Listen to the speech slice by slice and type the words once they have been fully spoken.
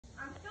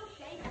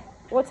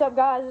What's up,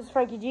 guys? It's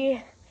Frankie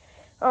G.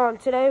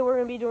 Today we're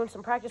gonna be doing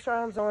some practice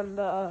rounds on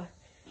the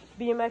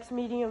BMX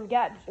medium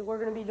gap. We're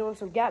gonna be doing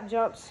some gap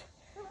jumps.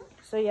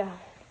 So yeah,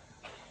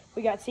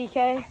 we got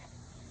TK,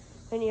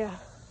 and yeah.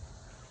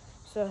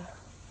 So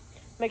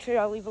make sure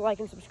y'all leave a like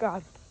and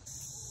subscribe.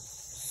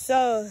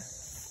 So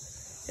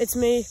it's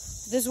me.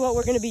 This is what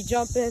we're gonna be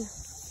jumping.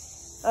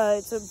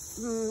 It's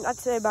I'd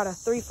say about a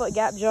 3-foot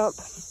gap jump.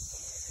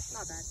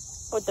 Not bad.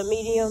 With the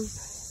medium.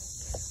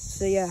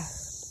 So yeah.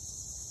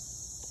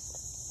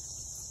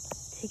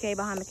 TK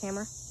behind the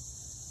camera.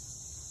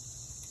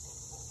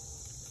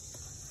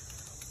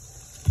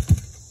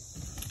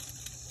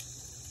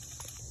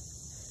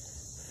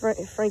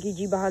 Frankie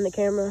G behind the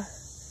camera.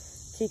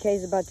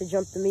 TK's about to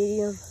jump the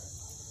medium.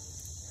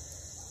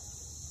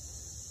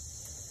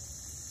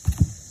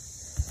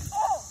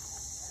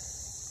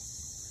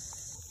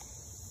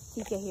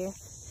 TK here.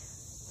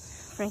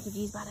 Frankie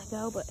G's about to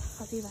go, but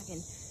I'll see if I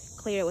can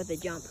clear it with a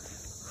jump.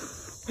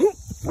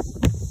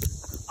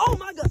 Oh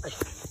my gosh.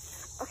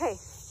 Okay.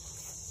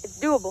 It's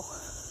doable.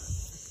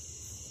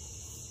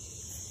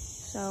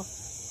 So,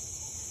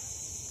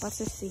 let's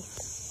just see.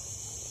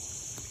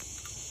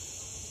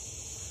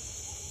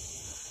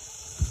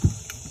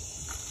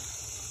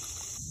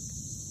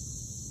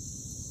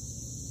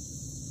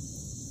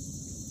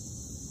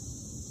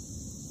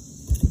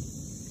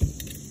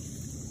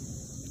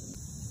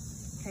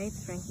 Okay,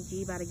 it's Frankie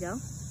G about to go.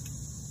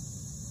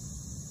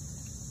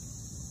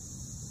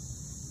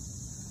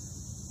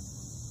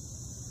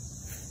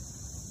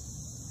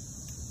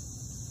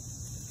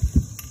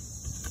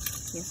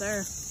 Yes,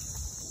 sir.